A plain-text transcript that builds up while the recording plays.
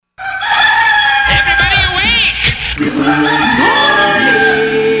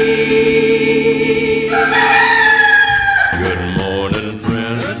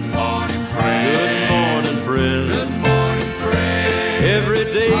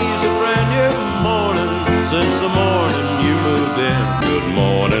sees a brand new morning since the morning you moved in. Good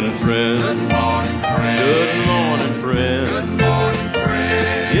morning, friend. Good morning, friend. Good morning, friend. Good morning,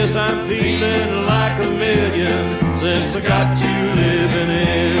 friend. Yes, I'm feeling like a million since I got you living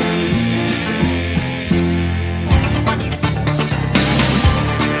in.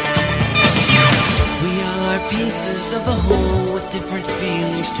 We all are pieces of the whole with different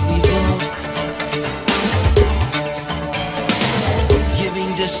feelings to evoke, giving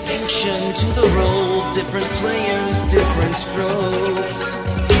distinction to the role, different players, different strokes.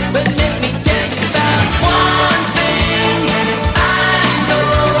 But let me tell you about one thing I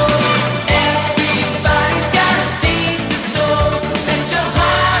know. Everybody's got a seed to sow. Let your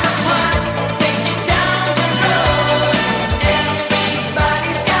heart of hearts take you down the road.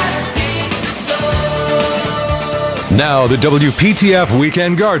 Everybody's got a seed to sow. Now the WPTF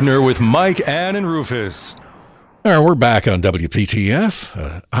Weekend Gardener with Mike, Ann, and Rufus. All right, we're back on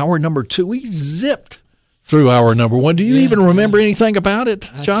WPTF. Hour number 2. We zipped through hour number 1. Do you even remember anything about it,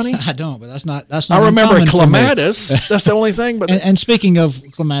 Johnny? I don't, but that's not. I remember clematis. That's the only thing. But and speaking of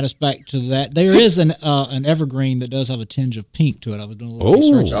clematis, back to that, there is an evergreen that does have a tinge of pink to it. I was doing a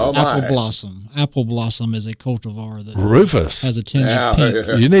little research. It's apple blossom. Apple blossom is a cultivar that Rufus has a tinge of pink.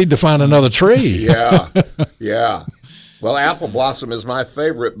 You need to find another tree. Yeah. Well, apple blossom is my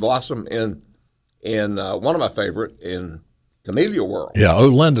favorite blossom in one of my favorite in camellia world. Yeah,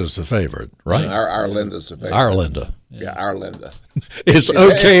 Linda's the favorite, right? Our Linda's the favorite. Our Linda. Yeah, our Linda. It's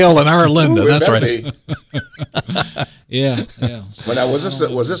O'Kale and our Linda. That's right. Yeah. But now, was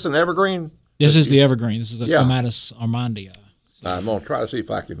this an evergreen? This is the evergreen. This is a clematis armandii. I'm gonna try to see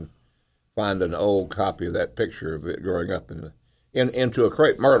if I can find an old copy of that picture of it growing up into a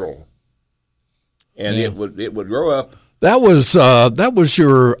crepe myrtle, and it would grow up. That was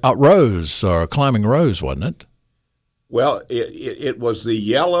your rose, climbing rose, wasn't it? Well, it was the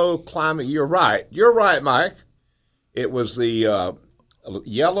yellow climbing. You're right, Mike. It was the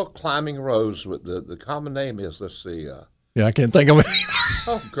yellow climbing rose. With the common name is, let's see. Yeah, I can't think of it.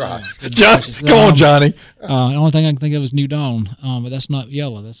 Oh God, come on, Johnny. The only thing I can think of is New Dawn, but that's not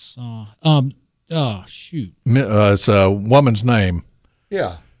yellow. That's shoot. It's a woman's name.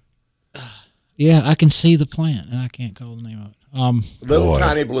 Yeah. Yeah, I can see the plant, and I can't call the name of it. Little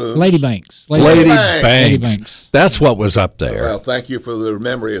tiny blooms. Lady Banks. Lady Banks. That's what was up there. Well, thank you for the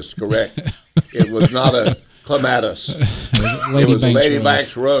memory. It's correct. It was not a clematis. It was a Lady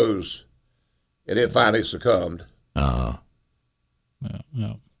Banks rose, and it finally succumbed. Yeah,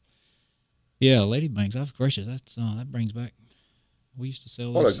 Lady Banks. Oh, gracious, that brings back. We used to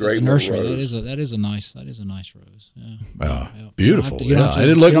sell what those a great at the nursery. Rose. That is a nice rose. Yeah. Beautiful.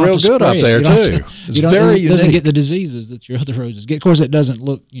 It looked real good up there too. It's very unique. It doesn't get the diseases that your other roses get. Of course, it doesn't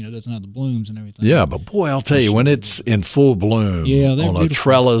look. Doesn't have the blooms and everything. Yeah, but boy, I'll tell you, when it's in full bloom on a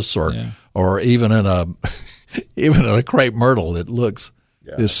trellis or even in a crepe myrtle, it looks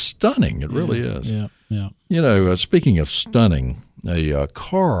is stunning. It really is. Yeah. Speaking of stunning, a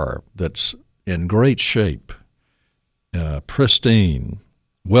car that's in great shape. Pristine,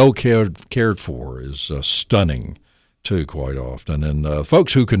 well cared for is stunning too quite often. And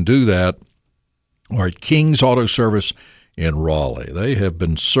folks who can do that are at King's Auto Service in Raleigh. They have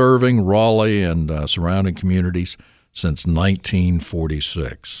been serving Raleigh and surrounding communities since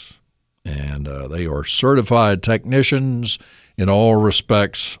 1946. And they are certified technicians in all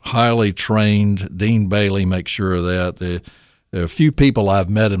respects, highly trained. Dean Bailey makes sure of that. There are a few people I've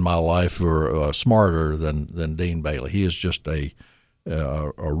met in my life who are smarter than Dean Bailey. He is just a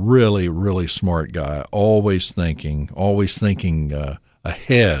really, really smart guy, always thinking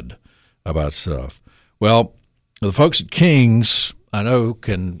ahead about stuff. Well, the folks at King's, I know,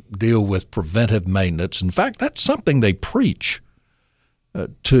 can deal with preventive maintenance. In fact, that's something they preach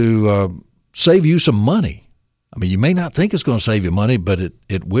to save you some money. I mean, you may not think it's going to save you money, but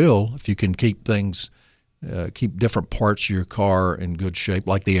it will if you can keep things keep different parts of your car in good shape,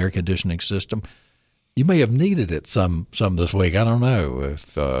 like the air conditioning system. You may have needed it some this week. I don't know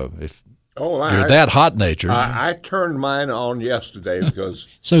if you're that hot natured. I turned mine on yesterday because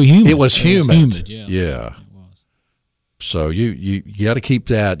it was humid. Yeah. It was. So you got to keep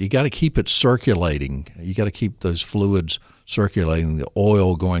that. You got to keep it circulating. You got to keep those fluids circulating, the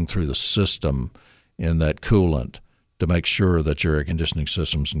oil going through the system in that coolant to make sure that your air conditioning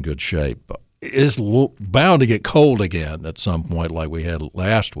system's in good shape. It's bound to get cold again at some point like we had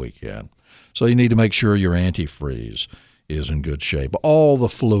last weekend. So you need to make sure your antifreeze is in good shape. All the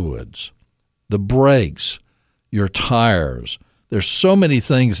fluids, the brakes, your tires. There's so many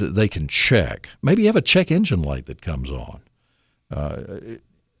things that they can check. Maybe you have a check engine light that comes on.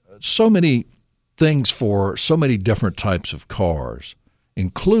 So many things for so many different types of cars.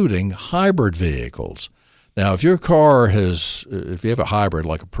 including hybrid vehicles. Now, if your car if you have a hybrid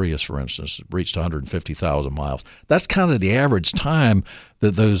like a Prius, for instance, reached 150,000 miles, that's kind of the average time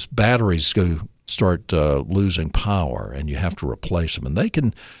that those batteries start losing power, and you have to replace them. And they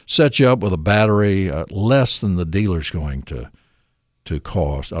can set you up with a battery less than the dealer's going to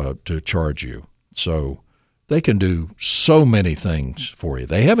charge you. So they can do so many things for you.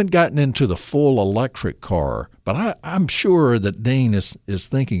 They haven't gotten into the full electric car, but I'm sure that Dean is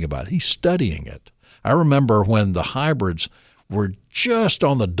thinking about it. He's studying it. I remember when the hybrids were just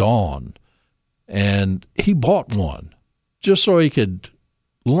on the dawn, and he bought one just so he could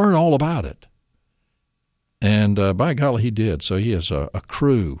learn all about it. And by golly, he did. So he has a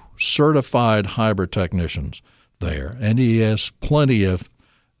crew, certified hybrid technicians there, and he has plenty of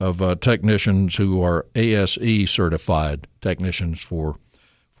technicians who are ASE certified technicians for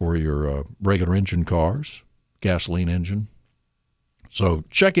your regular engine cars, gasoline engine. So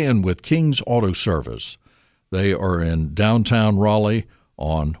check in with King's Auto Service. They are in downtown Raleigh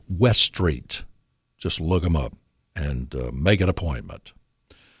on West Street. Just look them up and make an appointment.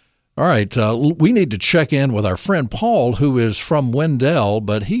 All right, we need to check in with our friend Paul, who is from Wendell,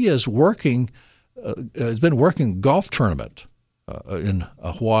 but he is has been working a golf tournament in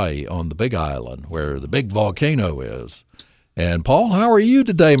Hawaii on the Big Island, where the big volcano is. And Paul, how are you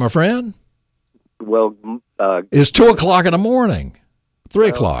today, my friend? Well, it's 2 o'clock in the morning. 3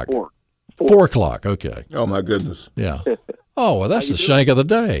 o'clock. 4 o'clock, okay. Oh, my goodness. Yeah. Oh, well, that's the shank of the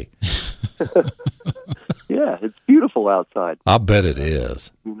day. Yeah, it's beautiful outside. I bet it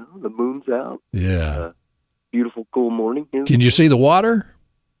is. You know, the moon's out. Yeah. Beautiful, cool morning here. Can you see the water?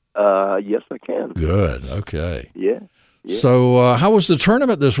 Yes, I can. Good, okay. Yeah. So how was the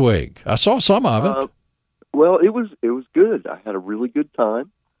tournament this week? I saw some of it. Well, it was good. I had a really good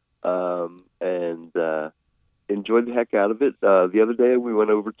time, and enjoyed the heck out of it. The other day, we went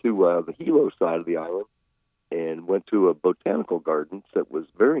over to the Hilo side of the island and went to a botanical gardens that was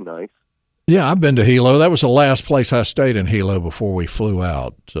very nice. Yeah, I've been to Hilo. That was the last place I stayed in Hilo before we flew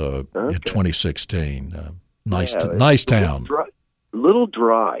out in 2016. Nice town. Little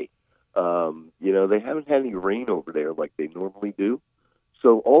dry. You know, they haven't had any rain over there like they normally do.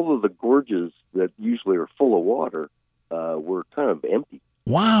 So all of the gorges that usually are full of water were kind of empty.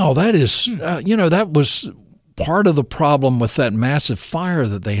 Wow, that is, that was part of the problem with that massive fire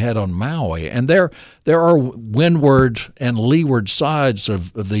that they had on Maui. And there are windward and leeward sides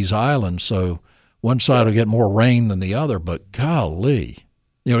of these islands, so one side will get more rain than the other, but golly.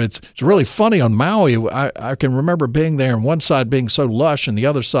 You know, it's really funny on Maui. I can remember being there and one side being so lush and the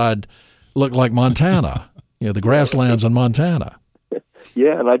other side looked like Montana, the grasslands in Montana.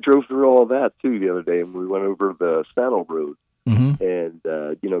 Yeah, and I drove through all that, too, the other day, and we went over the Saddle Road and,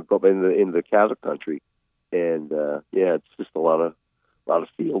 go up in the cattle country. And, it's just a lot of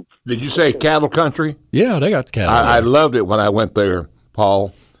fields. Did you say cattle country? Yeah, they got cattle. I loved it when I went there,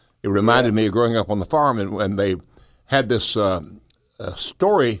 Paul. It reminded me of growing up on the farm, and when they had this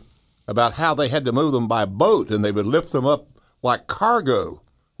story about how they had to move them by boat, and they would lift them up like cargo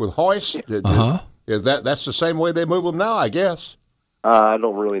with hoists. Is that's the same way they move them now, I guess? I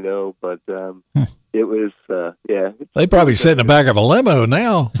don't really know, but it was, They probably sit in the back of a limo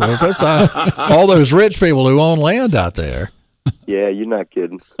now. That's all those rich people who own land out there. Yeah, you're not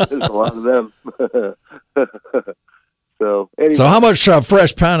kidding. There's a lot of them. So how much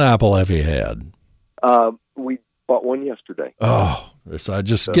fresh pineapple have you had? We bought one yesterday. Oh,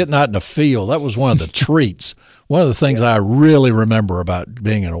 getting out in the field. That was one of the treats. One of the things I really remember about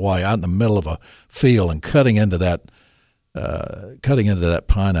being in Hawaii, out in the middle of a field and cutting into that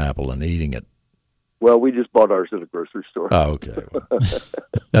pineapple and eating it. Well, we just bought ours at a grocery store. Oh, okay. Well,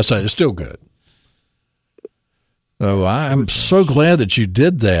 it's still good. So I'm so glad that you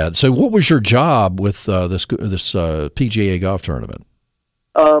did that. So what was your job with this PGA golf tournament?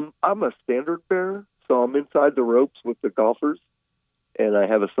 I'm a standard bearer, so I'm inside the ropes with the golfers, and I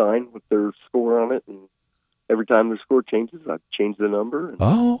have a sign with their score on it, and every time their score changes, I change the number.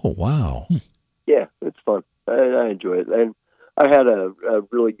 Oh, wow. Yeah, it's fun. I enjoy it. And I had a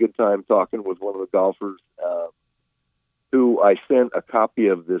really good time talking with one of the golfers who I sent a copy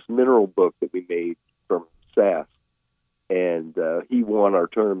of this mineral book that we made from SAS. And he won our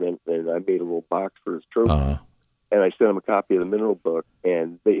tournament, and I made a little box for his trophy. And I sent him a copy of the mineral book,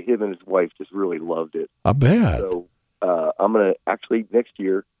 and him and his wife just really loved it. I bet. So I'm going to actually, next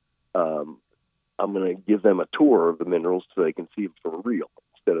year, I'm going to give them a tour of the minerals so they can see them for real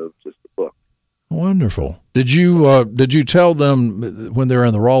instead of just a book. Wonderful. Did you tell them when they're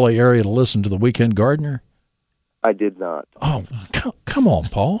in the Raleigh area to listen to the Weekend Gardener? I did not. Oh, come on,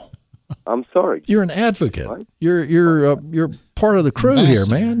 Paul. I'm sorry. You're an advocate. Right? You're part of the crew here,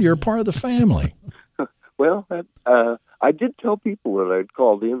 man. You're a part of the family. Well, I did tell people that I'd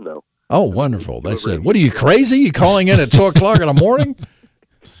called in, though. Oh, wonderful. They said, what are you, crazy? You calling in at 2 o'clock in the morning?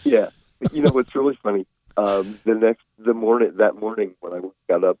 Yeah. You know, it's really funny. That morning when I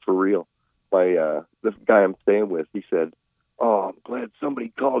got up for real, the guy I'm staying with, he said, "Oh, I'm glad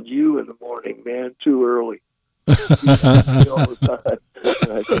somebody called you in the morning, man, too early." All the time.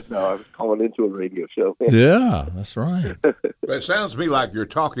 And I said, "No, I was calling into a radio show, man." Yeah, that's right. It sounds to me like you're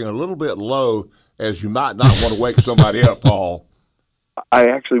talking a little bit low, as you might not want to wake somebody up, Paul. I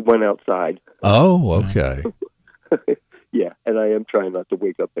actually went outside. Oh, okay. Yeah, and I am trying not to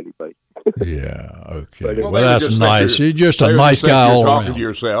wake up anybody. Yeah, okay. Well, that's nice. You're just a nice guy all you're talking around. to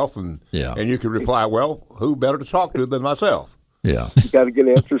yourself, and you can reply, "Well, who better to talk to than myself?" Yeah. You got to get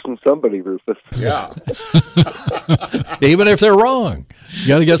answers from somebody, Rufus. Yeah. Even if they're wrong, you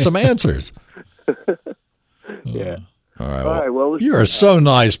got to get some answers. Yeah. All right. Well, you are so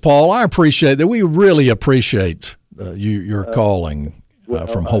nice, Paul. I appreciate that. We really appreciate your calling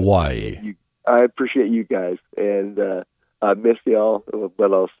from Hawaii. I appreciate you guys, and I miss y'all,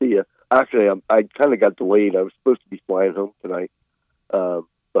 but I'll see you. Actually, I kind of got delayed. I was supposed to be flying home tonight,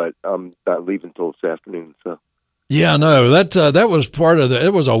 but I'm not leaving until this afternoon. So. Yeah, no, that was part of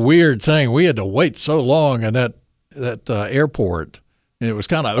it was a weird thing. We had to wait so long in that airport, and it was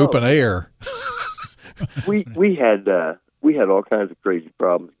kind of open air. we had all kinds of crazy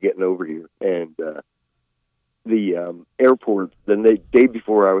problems getting over here, and the airport the day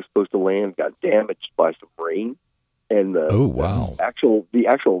before I was supposed to land got damaged by some rain, and the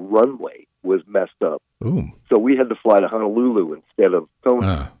actual runway was messed up. Ooh. So we had to fly to Honolulu instead of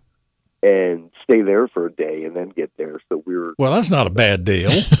Kona. And stay there for a day and then get there. So we were. Well, that's not a bad deal.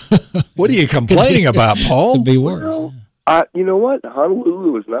 What are you complaining about, Paul? Could be worse. Well, you know what?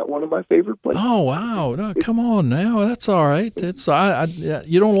 Honolulu is not one of my favorite places. Oh wow! No, come on now. That's all right. It's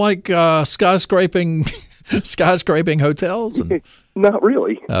you don't like skyscraping hotels? Not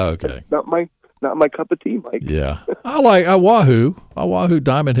really. Okay. Not my cup of tea, Mike. Yeah, I like Oahu.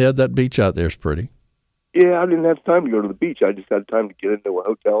 Diamond Head. That beach out there is pretty. Yeah, I didn't have time to go to the beach. I just had time to get into a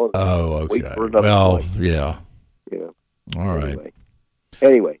hotel and wait for another flight. Yeah. Yeah. All right.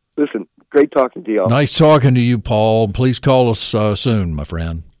 Anyway, listen, great talking to y'all. Nice talking to you, Paul. Please call us soon, my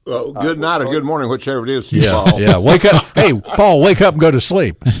friend. Well, good night or good morning, whichever it is to you, Paul. Yeah, wake up. Hey, Paul, wake up and go to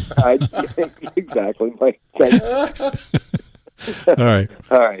sleep. Exactly, Mike. All right.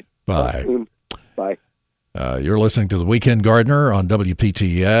 All right. Bye. Bye. You're listening to The Weekend Gardener on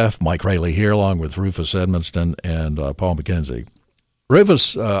WPTF. Mike Raley here along with Rufus Edmonston and Paul McKenzie.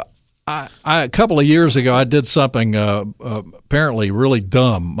 Rufus, a couple of years ago, I did something apparently really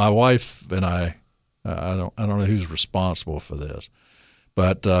dumb. My wife and I don't know who's responsible for this,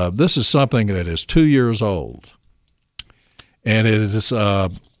 but this is something that is 2 years old. And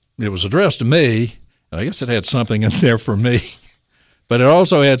it was addressed to me, and I guess it had something in there for me, but it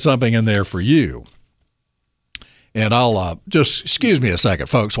also had something in there for you. And I'll just excuse me a second,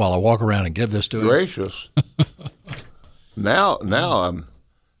 folks, while I walk around and give this to him. Gracious. Now,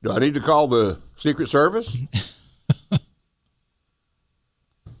 do I need to call the Secret Service?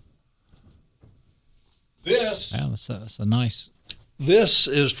 This. Yeah, that's a nice. This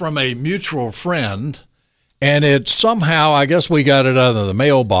is from a mutual friend, and it somehow, I guess we got it out of the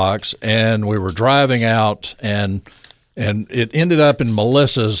mailbox, and we were driving out, and it ended up in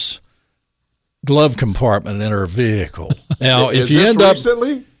Melissa's glove compartment in her vehicle. Now, if you end up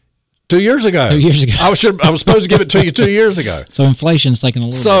recently? 2 years ago, I was supposed to give it to you 2 years ago. So inflation's taking a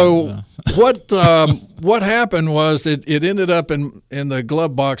little. So what happened was it ended up in the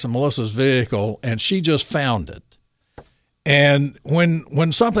glove box of Melissa's vehicle, and she just found it. And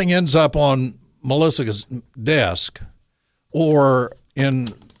when something ends up on Melissa's desk or in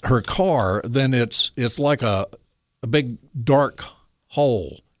her car, then it's like a big dark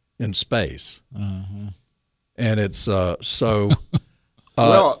hole in space. And it's so.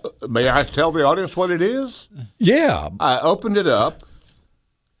 Well, may I tell the audience what it is? Yeah. I opened it up,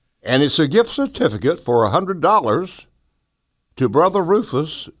 and it's a gift certificate for $100 to Brother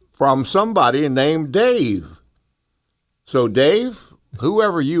Rufus from somebody named Dave. So, Dave,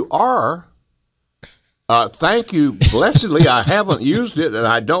 whoever you are, thank you blessedly. I haven't used it, and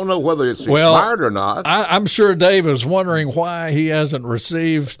I don't know whether it's expired or not. I'm sure Dave is wondering why he hasn't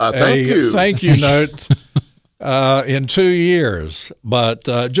received a thank you note in 2 years. But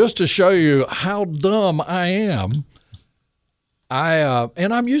just to show you how dumb I am,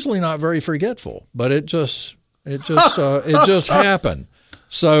 and I'm usually not very forgetful, but it just happened.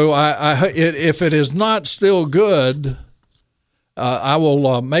 So if it is not still good, I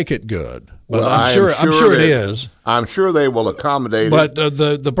will make it good. But Well, I'm sure it is. I'm sure they will accommodate But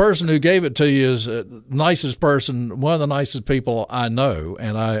it. the person who gave it to you is the nicest person, one of the nicest people I know,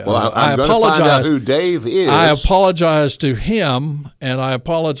 and I I'm going apologize. to find out who Dave is. I apologize to him, and I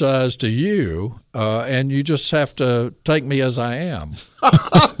apologize to you, and you just have to take me as I am.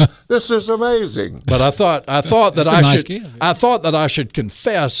 This is amazing. But I thought that I thought that I should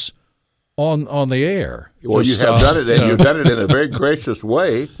confess on the air. Well, you have done it, and you've done it in a very gracious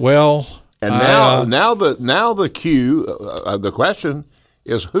way. Well, and now the cue, the question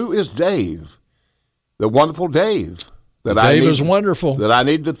is, who is Dave? The wonderful Dave. Dave is wonderful. That I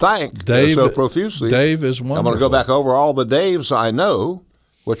need to thank Dave so profusely. Dave is wonderful. I'm going to go back over all the Daves I know,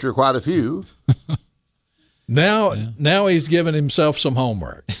 which are quite a few. Now he's giving himself some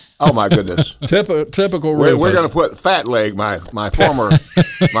homework. Oh my goodness! Typical. We're going to put Fat Leg, my former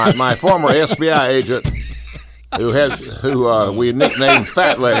SBI agent, who we nicknamed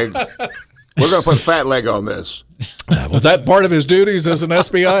Fat Leg. We're going to put Fat Leg on this. Was that part of his duties as an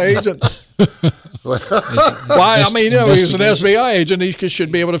SBI agent? Why? I mean, he's an SBI agent. He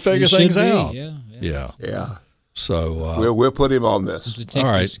should be able to figure things out. Yeah. So we'll put him on this. All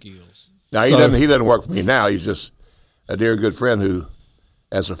right. Skills. Now he doesn't work for me now. He's just a dear good friend who,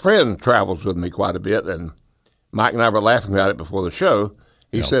 as a friend, travels with me quite a bit. And Mike and I were laughing about it before the show.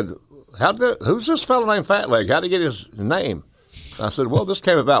 He said, "Who's this fellow named Fat Leg? How'd he get his name?" I said, "Well, this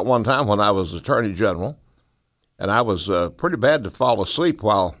came about one time when I was Attorney General, and I was pretty bad to fall asleep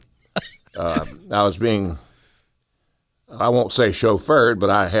while I was being, I won't say chauffeured, but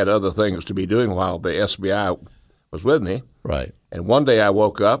I had other things to be doing while the SBI was with me. Right. And one day I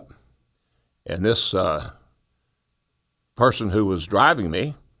woke up, and this person who was driving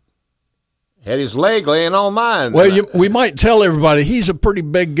me had his leg laying on mine. Well, we might tell everybody he's a pretty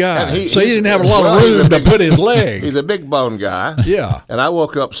big guy, so he didn't have a lot of room to put his leg. He's a big bone guy. Yeah. And I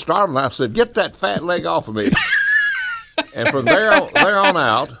woke up startled, and I said, "Get that fat leg off of me." And from there on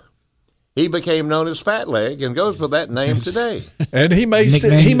out, he became known as Fat Leg and goes with that name today. And he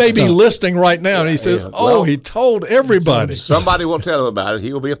may be listening right now, and he says, he told everybody. Somebody will tell him about it.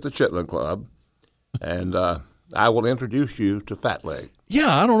 He will be at the Chitlin Club, and I will introduce you to Fat Leg.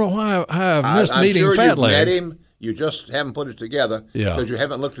 Yeah, I don't know why I've missed meeting sure Fat Leg. Met him. You just haven't put it together because you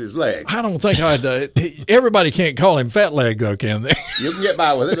haven't looked at his leg. I don't think everybody can't call him Fat Leg, though, can they? You can get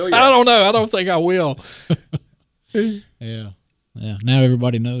by with it. Oh, yeah. I don't know. I don't think I will. Yeah. Now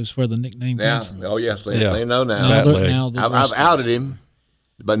everybody knows where the nickname comes from. Oh, yes, they know now. Fat Leg. I've outed him,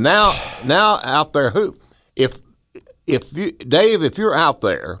 but now out there, if Dave, if you're out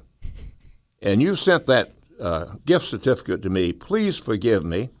there and you sent that gift certificate to me, please forgive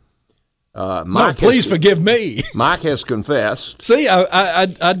me. Please forgive me. Mike has confessed. See, I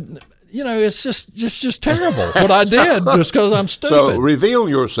it's just terrible what I did just because I'm stupid. So reveal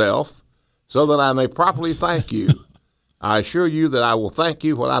yourself so that I may properly thank you. I assure you that I will thank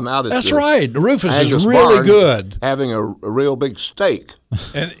you when I'm out at That's right. Rufus Angus is really barn good. having a real big steak.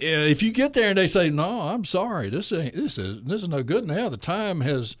 And if you get there and they say, "No, I'm sorry, this is no good now. The time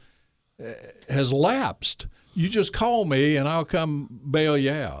has lapsed." You just call me and I'll come bail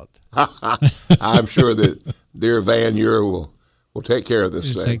you out. I'm sure that dear Van Ure will take care of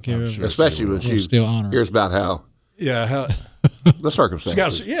this thing. Take care of it. Especially when she hears about how the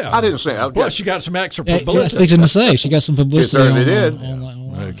circumstances. I didn't say. Plus, she got some extra I publicity. was going to say she got some publicity. She certainly did.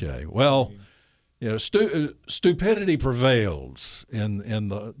 Okay. Well, stupidity prevails in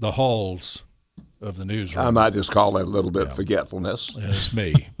the halls of the newsroom. I might just call that a little bit forgetfulness. And it's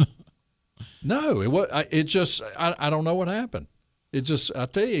me. No, it just I don't know what happened. It just, I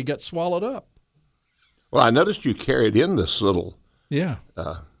tell you, it got swallowed up. Well, I noticed you carried in this little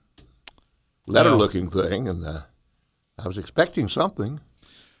letter-looking thing, and I was expecting something.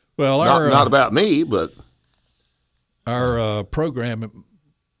 Well, not about me, but our program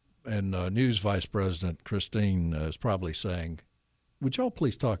and news vice president Christine is probably saying, "Would y'all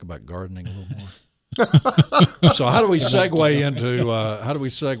please talk about gardening a little more?" So how do we segue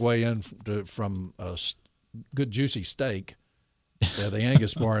into from a good juicy steak, the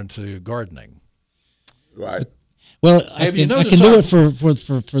Angus barn, to gardening? Right. Well, I can do it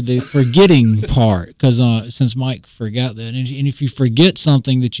for the forgetting part, because since Mike forgot that, and if you forget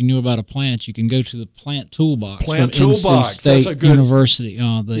something that you knew about a plant, you can go to the Plant Toolbox from NC State University.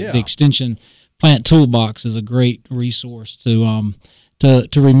 The Extension Plant Toolbox is a great resource to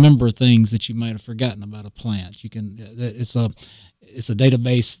remember things that you might have forgotten about a plant. You can it's a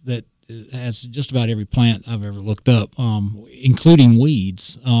database that has just about every plant I've ever looked up, including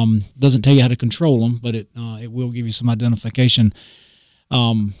weeds. Doesn't tell you how to control them, but it will give you some identification.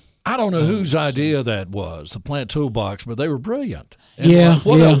 I don't know whose idea that was, the plant toolbox, but they were brilliant.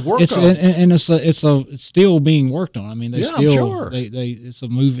 And it's still being worked on. I mean, they I'm sure. It's a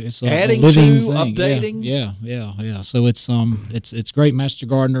movie. It's adding a living to, thing. updating. Yeah. So it's great. Master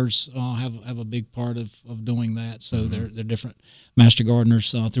gardeners have a big part of doing that. So they're different master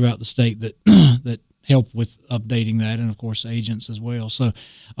gardeners throughout the state that that help with updating that, and of course agents as well. So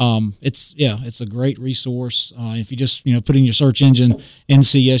it's a great resource. If you just put in your search engine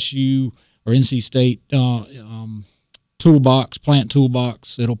NCSU or NC State toolbox, plant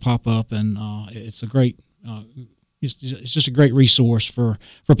toolbox, it'll pop up, and it's a great it's just a great resource for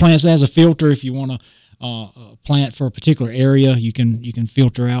plants. It has a filter. If you want to plant for a particular area, you can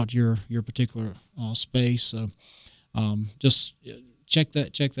filter out your particular space. So just check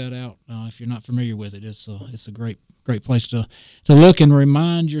that out if you're not familiar with it. It's a great place to look and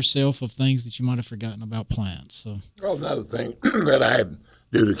remind yourself of things that you might have forgotten about plants. So another thing that I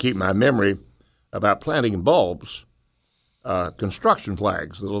do to keep my memory about planting bulbs, construction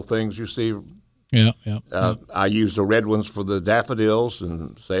flags, the little things you see. Yeah. I use the red ones for the daffodils,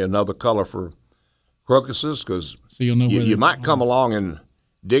 and say another color for crocuses, because so you'll know you might come along and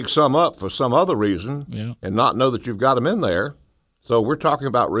dig some up for some other reason, and not know that you've got them in there. So we're talking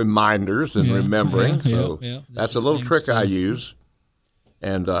about reminders and remembering. That's a little trick I use.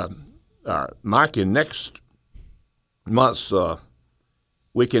 And Mike, in next month's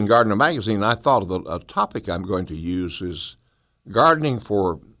Weekend Gardener magazine, I thought of a topic I'm going to use is gardening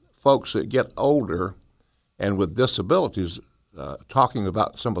for folks that get older and with disabilities, talking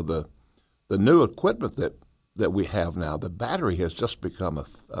about some of the new equipment that we have now. The battery has just become a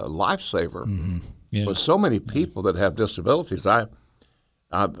lifesaver. Mm-hmm. Yeah. With so many people that have disabilities, I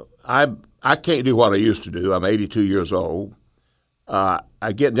can't do what I used to do. I'm 82 years old. I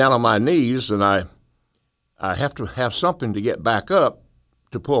get down on my knees, and I have to have something to get back up,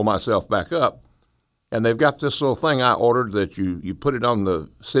 to pull myself back up. And they've got this little thing I ordered that you put it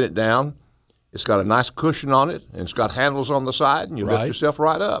sit it down. It's got a nice cushion on it, and it's got handles on the side, and you lift yourself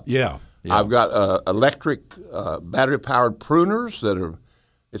right up. Yeah. I've got electric battery-powered pruners that are.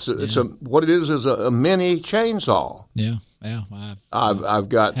 What it is a mini chainsaw. Yeah. I've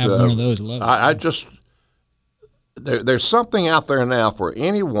got one of those. Love it. There's something out there now for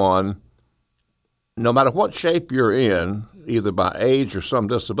anyone, no matter what shape you're in, either by age or some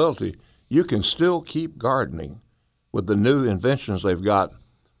disability, you can still keep gardening with the new inventions they've got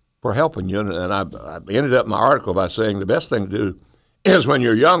for helping you. And I ended up my article by saying the best thing to do is when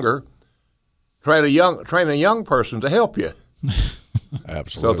you're younger, train a young person to help you.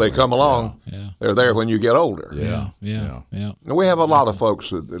 Absolutely. So if they come along, they're there when you get older. Yeah. And we have a lot of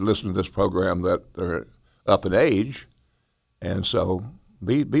folks that listen to this program that are up in age, and so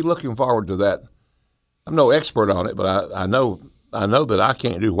be looking forward to that. I'm no expert on it, but I know that I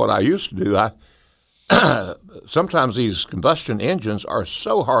can't do what I used to do. Sometimes these combustion engines are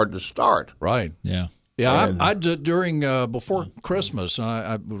so hard to start. Right. Yeah. Yeah, I did during before Christmas.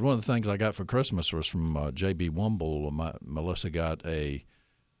 One of the things I got for Christmas was from J.B. Wumble. Melissa got a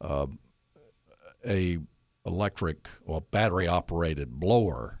electric or battery operated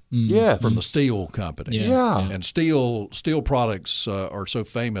blower. From the steel company. And steel products are so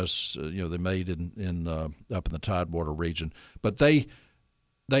famous. They're made in up in the Tidewater region, but they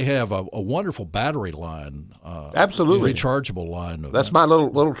have a wonderful battery line, absolutely rechargeable line. That's my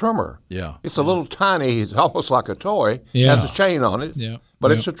little trimmer. Yeah, it's a little tiny. It's almost like a toy. Yeah, has a chain on it. Yeah,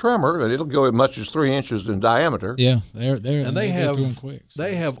 but it's a trimmer, and it'll go as much as 3 inches in diameter. Yeah, and they have quick,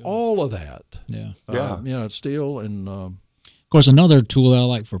 they have all of that. Yeah, it's steel and. Of course, another tool that I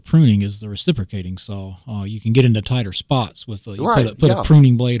like for pruning is the reciprocating saw. You can get into tighter spots with put a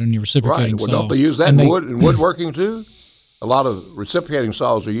pruning blade on your reciprocating saw. Don't they use that in woodworking too? A lot of reciprocating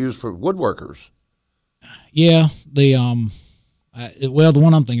saws are used for woodworkers. Yeah, the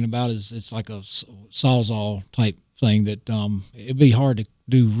one I'm thinking about is it's like a sawzall type thing that it'd be hard to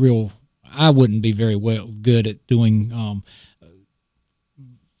do real. I wouldn't be very good at doing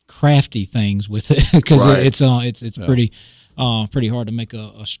crafty things with it because it's pretty hard to make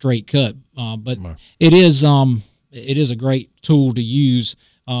a straight cut. But it is a great tool to use.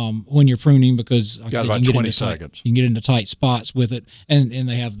 When you're pruning, because got about 20 seconds. You can get into tight spots with it, and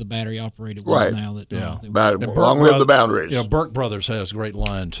they have the battery operated ones now. Long live the boundaries. Burke Brothers has a great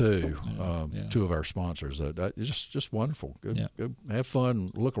line too. Two of our sponsors. It's just wonderful. Go have fun,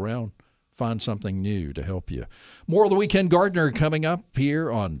 look around, find something new to help you. More of the Weekend Gardener coming up here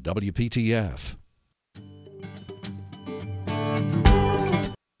on WPTF.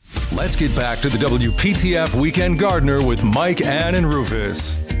 Let's get back to the WPTF Weekend Gardener with Mike, Ann, and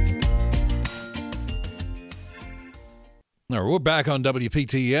Rufus. All Gardener. We're back on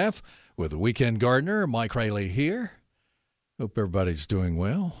WPTF with the Weekend Gardener. Mike Rayleigh here. Hope everybody's doing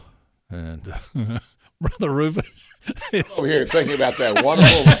well. And Brother Rufus is over here thinking about that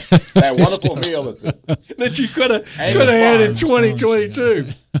wonderful meal that you could have had in 2022.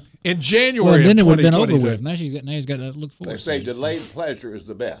 In January, well, then it would have been 2022. over with. Now he's got to look forward. They say delayed pleasure is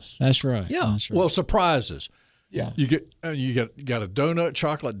the best. That's right. Yeah. That's right. Well, surprises. Yeah. You got a donut,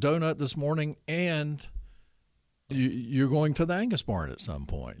 chocolate donut this morning, and you're going to the Angus Barn at some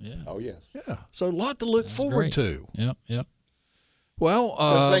point. Yeah. Oh yes. Yeah. So a lot to look forward to. Yep. Well,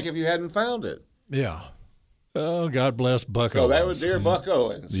 just think if you hadn't found it. Yeah. Oh, God bless Buck Owens. So that was dear Buck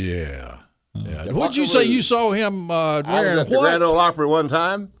Owens. Yeah. Yeah. Yeah, What'd you say you saw him wearing? I was at the what? Grand Ole Opry one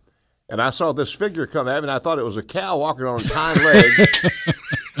time, and I saw this figure come at me, and I thought it was a cow walking on its hind legs.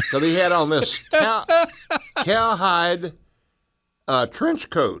 Because he had on this cowhide trench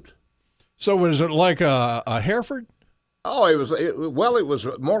coat. So was it like a Hereford? Oh, it was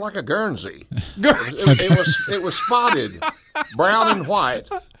more like a Guernsey. It was spotted, brown and white,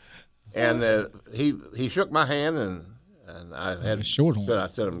 and he shook my hand, and I had a short one. I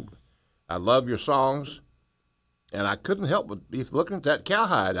said, "I love your songs," and I couldn't help but be looking at that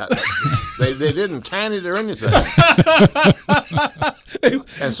cowhide. They didn't tan it or anything,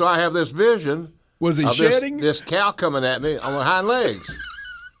 and so I have this vision. Was he shedding? This cow coming at me on the hind legs?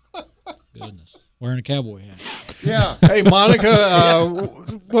 Goodness. Wearing a cowboy hat. Yeah. Hey, Monica,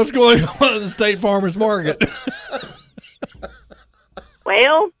 what's going on at the State Farmers Market?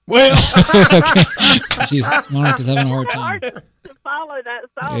 Well, Jeez, Monica's having a hard time. hard to follow that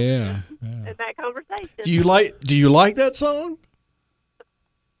song Yeah. and that conversation. Do you like that song?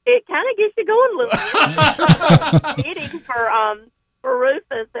 It kind of gets you going a little bit. Fitting for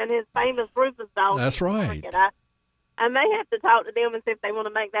Rufus and his famous Rufus dog. That's right. I may have to talk to them and see if they want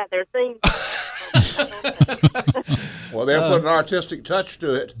to make that their theme. Well, they'll put an artistic touch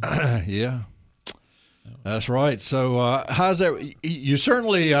to it. Yeah. That's right. So how's that? You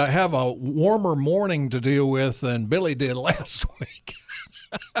certainly have a warmer morning to deal with than Billy did last week.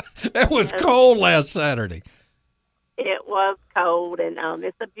 It was cold last Saturday. It was cold, and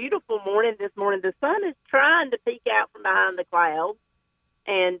it's a beautiful morning this morning. The sun is trying to peek out from behind the clouds,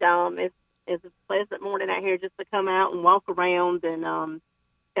 and it's a pleasant morning out here just to come out and walk around, and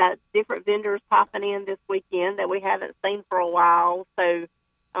got different vendors popping in this weekend that we haven't seen for a while. So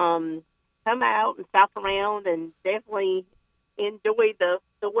come out and shop around and definitely enjoy the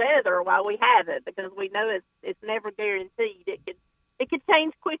weather while we have it, because we know it's never guaranteed. It could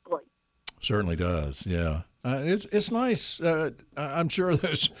change quickly. Certainly does, yeah. It's nice. I'm sure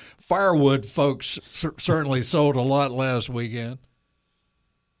those firewood folks certainly sold a lot last weekend.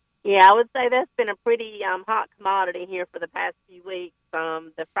 Yeah, I would say that's been a pretty hot commodity here for the past few weeks.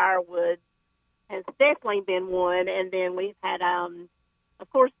 The firewood has definitely been one, and then we've had, of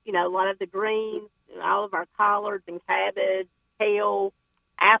course, a lot of the greens, all of our collards and cabbage, kale,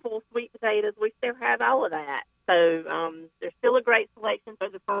 apples, sweet potatoes. We still have all of that. So there's still a great selection for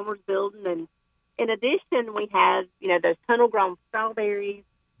the farmers building, and in addition, we have those tunnel-grown strawberries.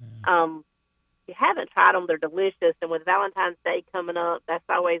 You haven't tried them; they're delicious. And with Valentine's Day coming up, that's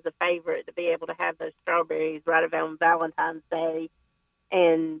always a favorite, to be able to have those strawberries right around Valentine's Day.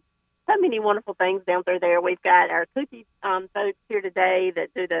 And so many wonderful things down through there. We've got our cookies folks here today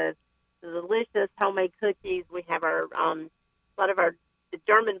that do the delicious homemade cookies. We have our a lot of our the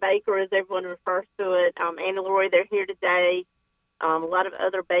German baker, as everyone refers to it. Anna Lori, they're here today. A lot of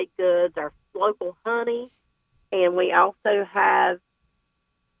other baked goods, our local honey, and we also have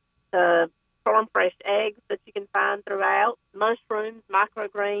the farm fresh eggs that you can find throughout, mushrooms,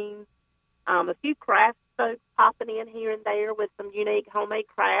 microgreens, a few craft folks popping in here and there with some unique homemade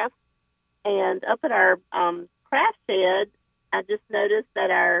crafts. And up at our craft shed, I just noticed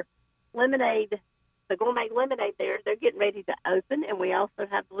that our lemonade, the gourmet lemonade there, they're getting ready to open, and we also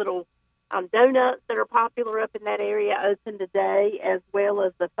have little donuts that are popular up in that area open today, as well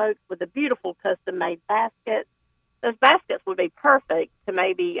as the folks with the beautiful custom-made baskets. Those baskets would be perfect to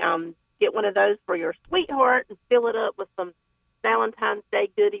maybe get one of those for your sweetheart and fill it up with some Valentine's Day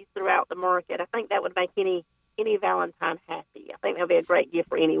goodies throughout the market. I think that would make any Valentine happy. I think that would be a great gift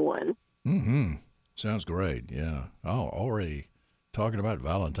for anyone. Mm-hmm. Sounds great, yeah. Oh, already talking about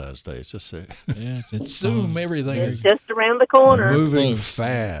Valentine's Day. It's just it's soon everything is just around the corner. Moving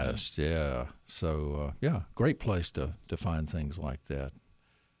fast, yeah. So, great place to find things like that.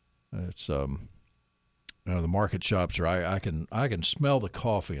 It's the market shops are. I can smell the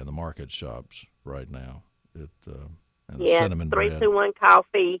coffee in the market shops right now. And the cinnamon bread. 321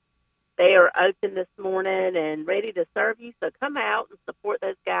 Coffee. They are open this morning and ready to serve you. So come out and support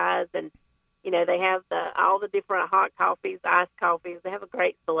those guys. And they have all the different hot coffees, iced coffees. They have a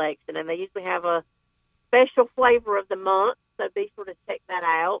great selection, and they usually have a special flavor of the month, so be sure to check that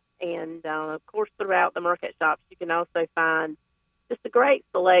out. And, of course, throughout the market shops, you can also find just a great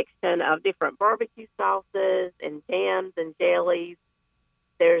selection of different barbecue sauces and jams and jellies.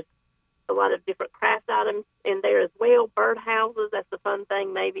 There's a lot of different craft items in there as well. Birdhouses, that's the fun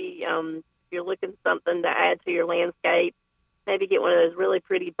thing. Maybe if you're looking something to add to your landscape, maybe get one of those really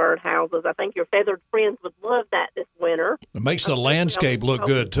pretty birdhouses. I think your feathered friends would love that this winter. It makes the landscape look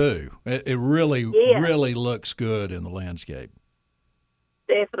good, too. It really, really looks good in the landscape.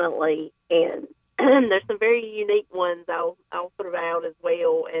 Definitely. And there's some very unique ones I'll throw out as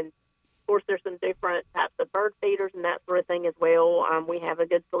well. And, of course, there's some different types of bird feeders and that sort of thing as well. We have a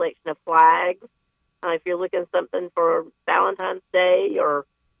good selection of flags. If you're looking something for Valentine's Day or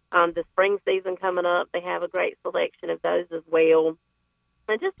the spring season coming up, they have a great selection of those as well.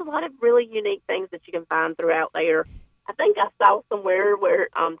 And just a lot of really unique things that you can find throughout there. I think I saw somewhere where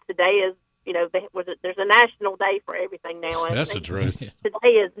today is, there's a national day for everything now. That's the truth. Today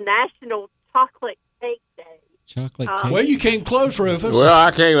is National Chocolate Cake Day. Chocolate cake. Well, you came close, Rufus. Well,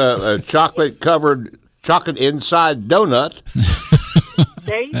 I came a chocolate-covered, chocolate-inside donut.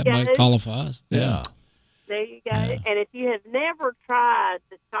 There you that go. might qualify us. Yeah. There you go. Yeah. And if you have never tried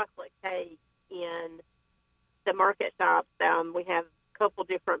the chocolate cake in the market shops, we have a couple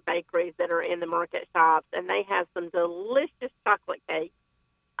different bakeries that are in the market shops, and they have some delicious chocolate cakes.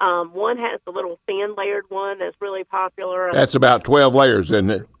 One has the little thin layered one that's really popular. That's about 12 layers, isn't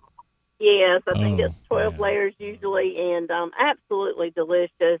it? Yes, I think it's 12 layers usually, and absolutely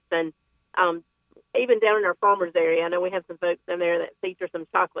delicious. And even down in our farmers area, I know we have some folks in there that feature some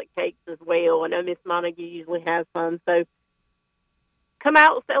chocolate cakes as well. I know Miss Montague usually has some. So come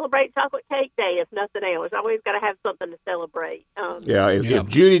out and celebrate Chocolate Cake Day, if nothing else. Always got to have something to celebrate. If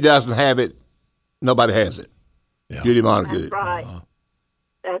Judy doesn't have it, nobody has it. Yeah. Judy Montague. That's right.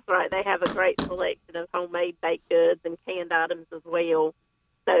 That's right. They have a great selection of homemade baked goods and canned items as well.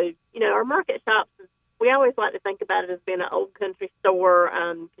 So, our market shops, we always like to think about it as being an old country store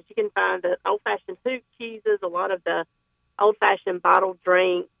because you can find the old-fashioned hoop cheeses, a lot of the old-fashioned bottled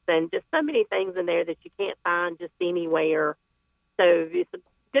drinks, and just so many things in there that you can't find just anywhere. So it's a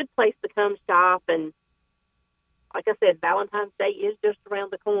good place to come shop. And like I said, Valentine's Day is just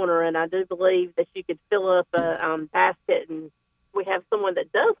around the corner, and I do believe that you could fill up a basket. And we have someone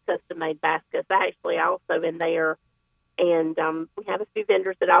that does custom-made baskets actually also in there. And we have a few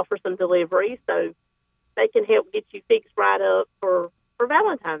vendors that offer some delivery, so they can help get you fixed right up for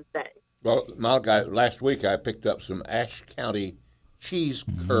Valentine's Day. Well, last week I picked up some Ashe County cheese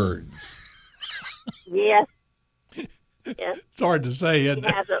curds. Yes. Yes. It's hard to say, isn't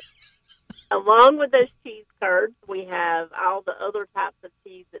it? Along with those cheese curds, we have all the other types of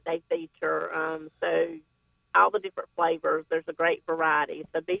cheese that they feature. So all the different flavors, there's a great variety.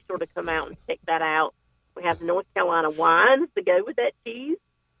 So be sure to come out and check that out. We have North Carolina wines to go with that cheese,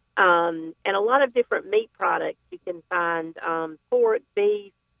 and a lot of different meat products. You can find pork,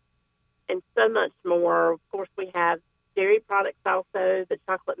 beef, and so much more. Of course, we have dairy products also, the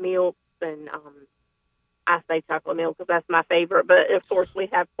chocolate milks, and I say chocolate milk because that's my favorite, but of course we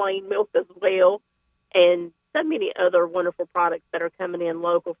have plain milk as well, and so many other wonderful products that are coming in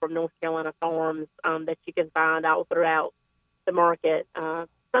local from North Carolina farms that you can find all throughout the market.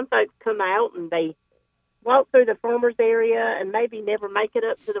 Some folks come out and they walk through the farmers area and maybe never make it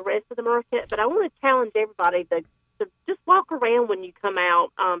up to the rest of the market. But I want to challenge everybody to just walk around when you come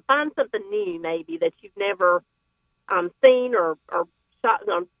out, find something new maybe that you've never seen or shot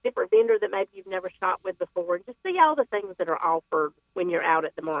on different vendor that maybe you've never shopped with before, and just see all the things that are offered when you're out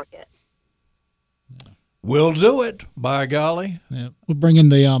at the market. We'll do it, by golly. Yeah. We're bringing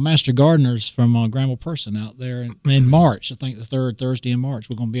the Master Gardeners from Granville Person out there in March. I think the third Thursday in March.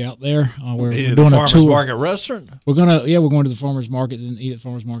 We're going to be out there. We're doing the a Farmers tour. Market restaurant? We're going to the Farmers Market and eat at the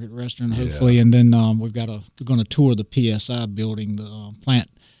Farmers Market restaurant, hopefully. Yeah. And then we're going to tour the PSI building, the Plant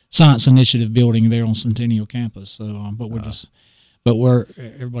Science Initiative building there on Centennial Campus. So,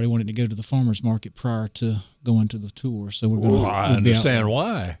 everybody wanted to go to the Farmers Market prior to going to the tour. So we're going to. I understand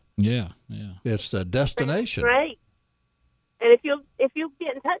why. Yeah. It's a destination. That's great. And if you'll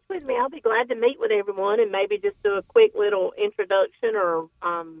get in touch with me, I'll be glad to meet with everyone and maybe just do a quick little introduction or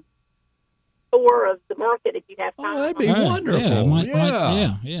tour of the market if you have time. Oh, that'd be wonderful.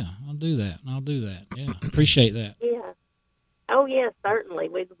 Yeah. I'll do that. Yeah, appreciate that. Yeah. Oh, yes, certainly.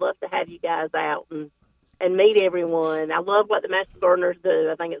 We'd love to have you guys out and meet everyone. I love what the Master Gardeners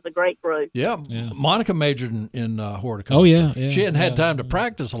do. I think it's a great group. Yeah. Monica majored in horticulture. Oh, yeah. She hadn't had time to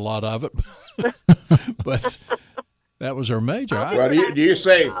practice a lot of it, but that was her major. Well, do you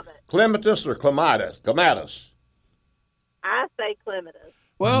say Clematis or clematis? I say clematis.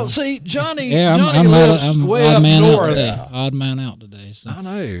 Well, see, Johnny I'm lives way up north. Odd man out today. So. I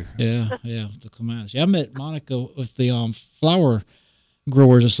know. Yeah, the clematis. Yeah, I met Monica with the Flower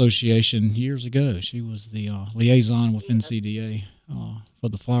Growers Association years ago. She was the liaison with NCDA for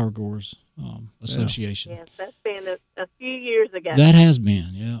the Flower Growers Association. Yes, that's been a few years ago. That has been,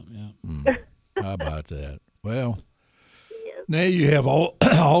 yeah. How about that? Well, now you have all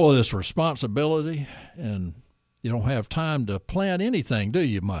of this responsibility, and you don't have time to plant anything, do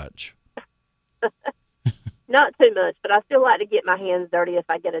you, much? Not too much, but I still like to get my hands dirty if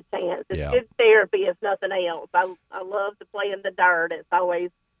I get a chance. It's good therapy, if nothing else. I love to play in the dirt. It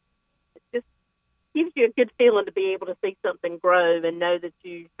just gives you a good feeling to be able to see something grow and know that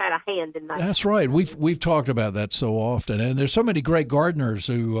you had a hand in that. That's right. We've talked about that so often, and there's so many great gardeners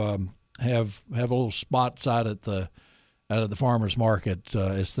who have little spots out at the farmers market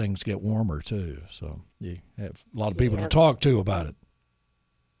as things get warmer too. So you have a lot of people to talk to about it.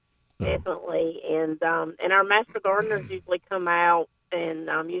 So. Definitely, and our master gardeners usually come out, and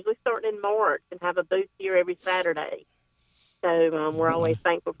usually starting in March, and have a booth here every Saturday. So we're always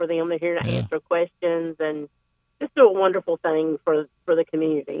thankful for them. They're here to answer questions and just do a wonderful thing for the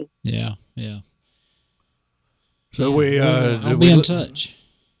community. Yeah. So I'll be in touch.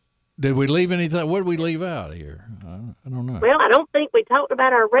 Did we leave anything? What did we leave out here? I don't know. Well, I don't think we talked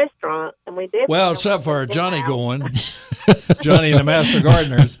about our restaurant, and we did. Well, except for Johnny going, Johnny and the Master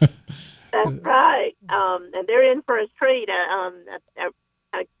Gardeners. That's right, and they're in for a treat.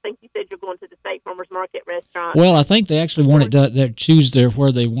 I think you said you're going to the State Farmers Market restaurant. Well, I think they actually wanted to choose where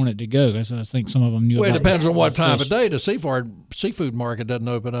they want it to go. I think some of them knew. Well, it depends on what time of day. The seafood market doesn't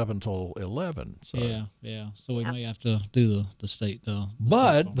open up until 11. So. Yeah. So we may have to do the state though.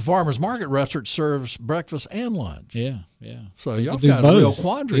 But the farmers market restaurant serves breakfast and lunch. Yeah. So y'all got a real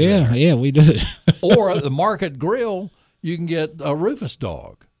quandary. Yeah, we do. Or at the market grill, you can get a Rufus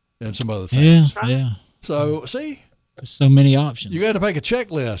dog and some other things. Yeah. So see. There's so many options. You got to make a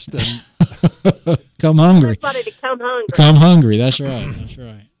checklist and come hungry. Everybody to come hungry. Come hungry. That's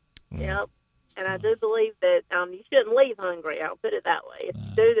right. Yep. And I do believe that you shouldn't leave hungry. I'll put it that way. If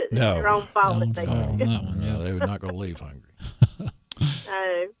you do, it's your own fault. If they do. They were not going to leave hungry.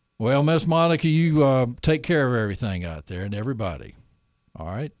 No. Well, Miss Monica, you take care of everything out there and everybody. All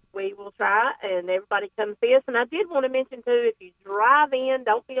right. We will try, and everybody come see us. And I did want to mention too, if you drive in,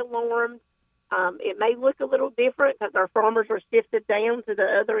 don't be alarmed. It may look a little different because our farmers are shifted down to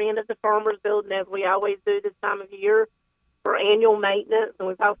the other end of the farmers building, as we always do this time of year for annual maintenance. And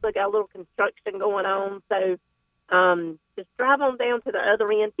we've also got a little construction going on. So just drive on down to the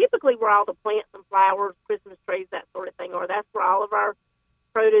other end, typically where all the plants and flowers, Christmas trees, that sort of thing are. That's where all of our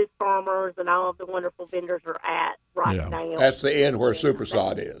produce farmers and all of the wonderful vendors are at now. That's the end where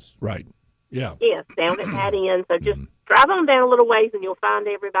Supersod is. Right. Yeah. Yes, down at that end. So just drive on down a little ways and you'll find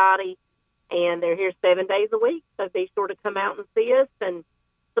everybody. And they're here 7 days a week, so be sure to come out and see us and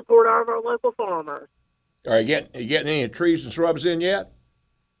support all of our local farmers. Are you getting any trees and shrubs in yet?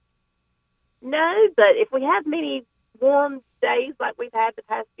 No, but if we have many warm days like we've had the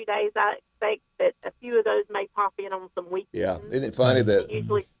past few days, I expect that a few of those may pop in on some weekends. Yeah, isn't it funny that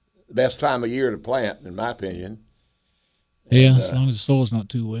usually best time of year to plant, in my opinion? Yeah, as long as the soil's not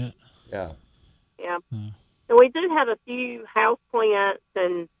too wet. Yeah. So we do have a few house plants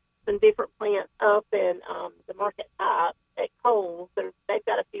and some different plants up in the market top at Coles. They've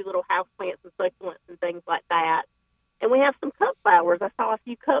got a few little house plants and succulents and things like that. And we have some cut flowers. I saw a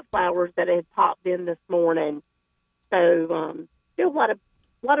few cut flowers that had popped in this morning. So still a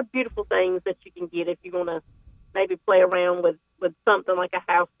lot of beautiful things that you can get if you want to maybe play around with something like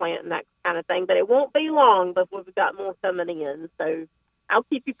a house plant and that kind of thing. But it won't be long before we've got more coming in. So I'll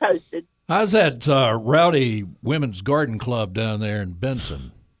keep you posted. How's that rowdy women's garden club down there in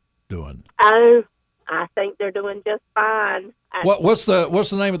Benson doing? Oh, I think they're doing just fine. What's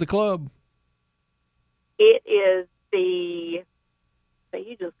the name of the club? It is the.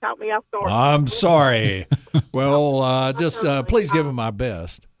 You just caught me off guard. I'm sorry. Well, just please give them my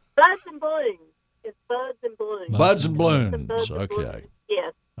best. Buds and Blooms. It's Buds and Blooms. Buds and Blooms. Okay.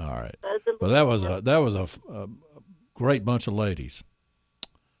 Yes. All right. Well, that was a great bunch of ladies.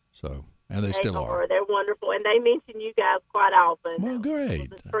 So. And they still are. They're wonderful, and they mention you guys quite often. Well,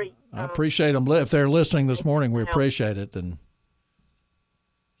 great. I appreciate them. If they're listening this morning, we appreciate it. And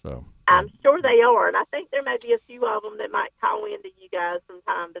so I'm sure they are, and I think there may be a few of them that might call in to you guys from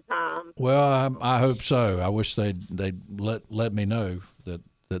time to time. Well, I hope so. I wish they'd let me know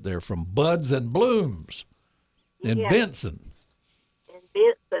that they're from Buds and Blooms in Benson. In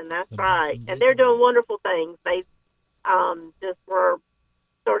Benson, that's right. And they're doing wonderful things. They just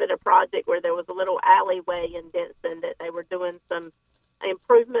started a project where there was a little alleyway in Denton that they were doing some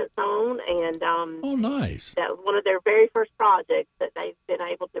improvements on, and oh, nice. That was one of their very first projects that they've been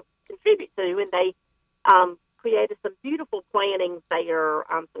able to contribute to, and they created some beautiful plantings there,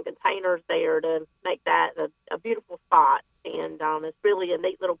 some containers there to make that a beautiful spot, and it's really a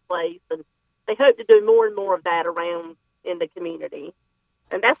neat little place, and they hope to do more and more of that around in the community,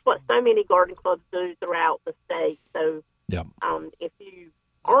 and that's what so many garden clubs do throughout the state. So yep. If you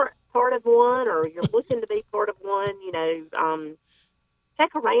aren't part of one or you're looking to be part of one,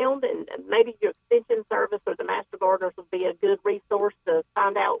 check around, and maybe your extension service or the master gardeners will be a good resource to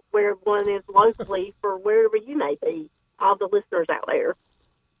find out where one is locally for wherever you may be, all the listeners out there.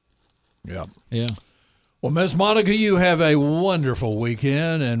 Yeah. Yeah. Well, Ms. Monica, you have a wonderful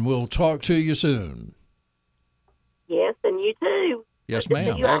weekend, and we'll talk to you soon. Yes, and you too. Yes,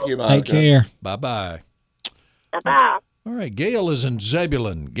 ma'am. Thank you, Monica. Take care. Bye-bye. Bye-bye. All right, Gail is in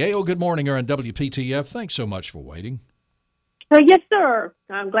Zebulon. Gail, good morning. You're on WPTF. Thanks so much for waiting. Yes, sir.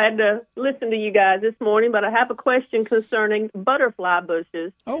 I'm glad to listen to you guys this morning, but I have a question concerning butterfly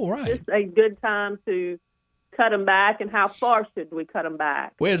bushes. Oh, right. Is this a good time to cut them back, and how far should we cut them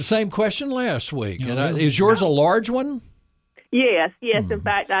back? We had the same question last week. Oh, And really? is yours a large one? Yes. In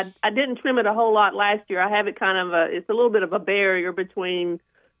fact, I didn't trim it a whole lot last year. I have it kind of it's a little bit of a barrier between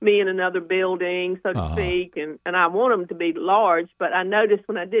me and another building, so to speak, and I want them to be large, but I noticed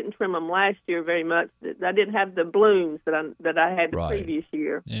when I didn't trim them last year very much that I didn't have the blooms that I had the previous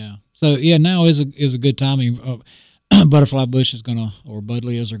year. Yeah. So now is a good timing. Butterfly bush is or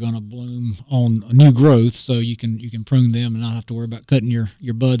budleyas are gonna bloom on new growth, so you can prune them and not have to worry about cutting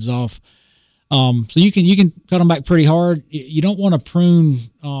your buds off. So you can cut them back pretty hard. You don't want to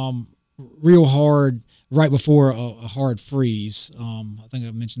prune real hard right before a hard freeze. I think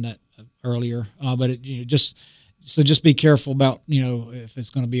I mentioned that earlier. But just be careful about if it's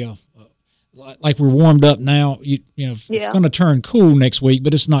going to be like we're warmed up now. It's going to turn cool next week,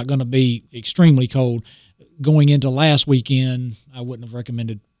 but it's not going to be extremely cold. Going into last weekend, I wouldn't have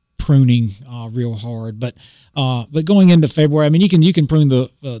recommended pruning real hard, but going into February, I mean, you can prune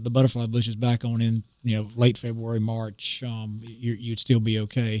the butterfly bushes back on in late February, March. You'd still be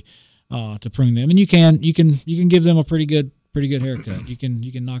okay to prune them, and you can give them a pretty good haircut. You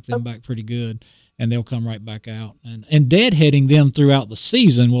can knock them back pretty good, and they'll come right back out. And deadheading them throughout the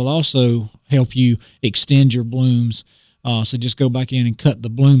season will also help you extend your blooms. So just go back in and cut the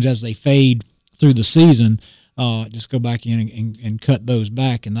blooms as they fade through the season. Just go back in and cut those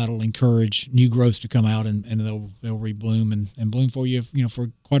back, and that'll encourage new growth to come out, and they'll rebloom and bloom for you, for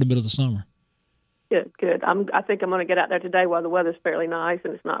quite a bit of the summer. Good. I think I'm going to get out there today while the weather's fairly nice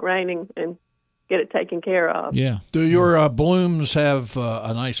and it's not raining and get it taken care of. Yeah. Do your blooms have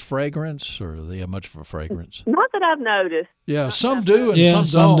a nice fragrance, or do they have much of a fragrance? Not that I've noticed. Yeah, some do and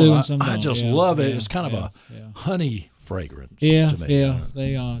some don't. And some don't. I just love it. It's kind of a honey fragrance. Yeah, to me. yeah.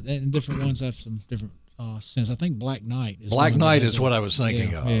 They and different ones have some different scents. I think Black Knight is what I was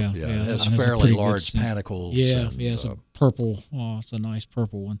thinking of. Yeah, it has fairly large panicles. Yeah, it's a purple. It's a nice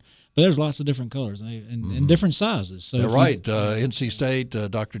purple one. But there's lots of different colors and different sizes. So they're right. NC State,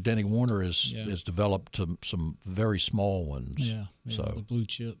 Dr. Denny Warner has developed some very small ones. Yeah, so the blue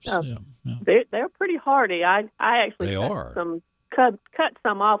chips. They're pretty hardy. I actually cut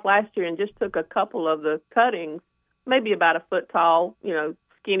some off last year and just took a couple of the cuttings, maybe about a foot tall,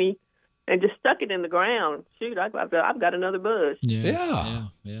 skinny, and just stuck it in the ground. Shoot, I've got another bush. Yeah.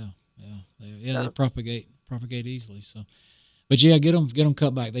 They propagate easily. So, but get them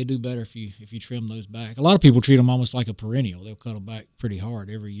cut back. They do better if you trim those back. A lot of people treat them almost like a perennial. They'll cut them back pretty hard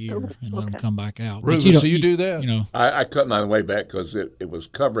every year and let them come back out. Rufus, do you do that? I cut mine way back because it was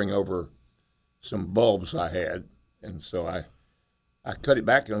covering over some bulbs I had, and so I cut it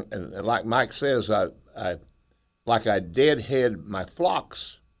back. And like Mike says, I deadhead my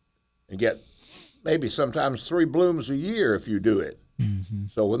phlox and get maybe sometimes 3 blooms a year if you do it. Mm-hmm.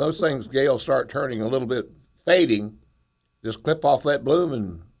 So when those things, Gail, start turning a little bit fading, just clip off that bloom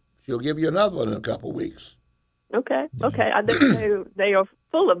and she'll give you another one in a couple of weeks. Okay. I think they are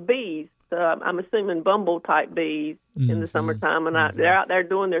full of bees. I'm assuming bumble-type bees in the summertime, and they're out there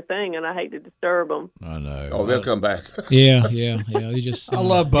doing their thing, and I hate to disturb them. I know. Oh, they'll come back. Yeah. They just. I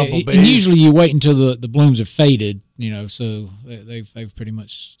love bumblebees. And usually you wait until the blooms have faded, so they've pretty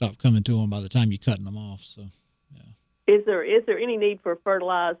much stopped coming to them by the time you're cutting them off. So, yeah. Is there any need for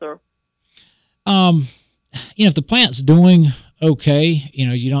fertilizer? If the plant's doing okay,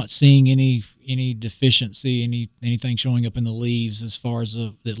 you're not seeing any deficiency, anything showing up in the leaves as far as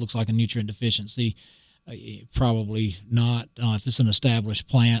that looks like a nutrient deficiency, probably not. If it's an established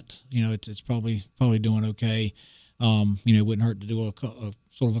plant, it's probably doing okay. It wouldn't hurt to do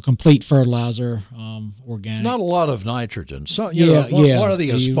sort of a complete fertilizer, organic. Not a lot of nitrogen. So, one of the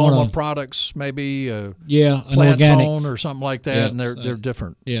Espoma products, maybe an Plant organic Tone or something like that, and they're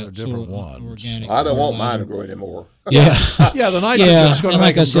different. Yeah, they're different ones. Organic I don't want mine to grow anymore. Yeah, the nitrogen's going to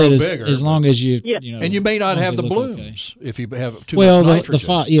make them grow bigger. As long as you, and you may not have the blooms if you have too much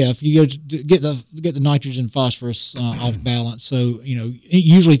nitrogen. If you go to get the nitrogen phosphorus off balance, so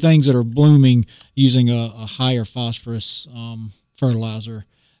usually things that are blooming using a higher phosphorus fertilizer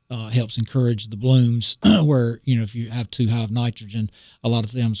helps encourage the blooms. Where if you have too high of nitrogen, a lot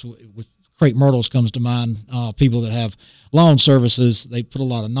of times with crepe myrtles comes to mind. People that have lawn services, they put a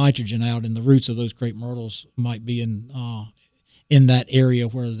lot of nitrogen out, and the roots of those crepe myrtles might be in that area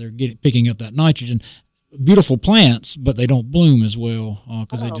where they're picking up that nitrogen. Beautiful plants, but they don't bloom as well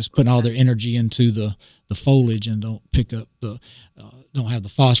because they just put all their energy into the foliage and don't pick up don't have the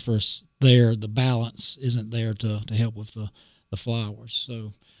phosphorus there. The balance isn't there to help with the flowers.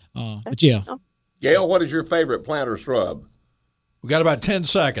 So, but yeah. Gail, what is your favorite plant or shrub? We got about 10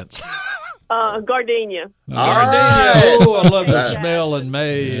 seconds. Gardenia. Right. Oh, I love the smell in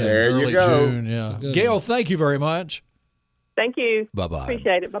May and early June. Yeah. Good. Gail, thank you very much. Thank you. Bye-bye.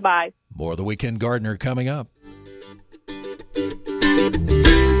 Appreciate it. Bye-bye. More of the Weekend Gardener coming up.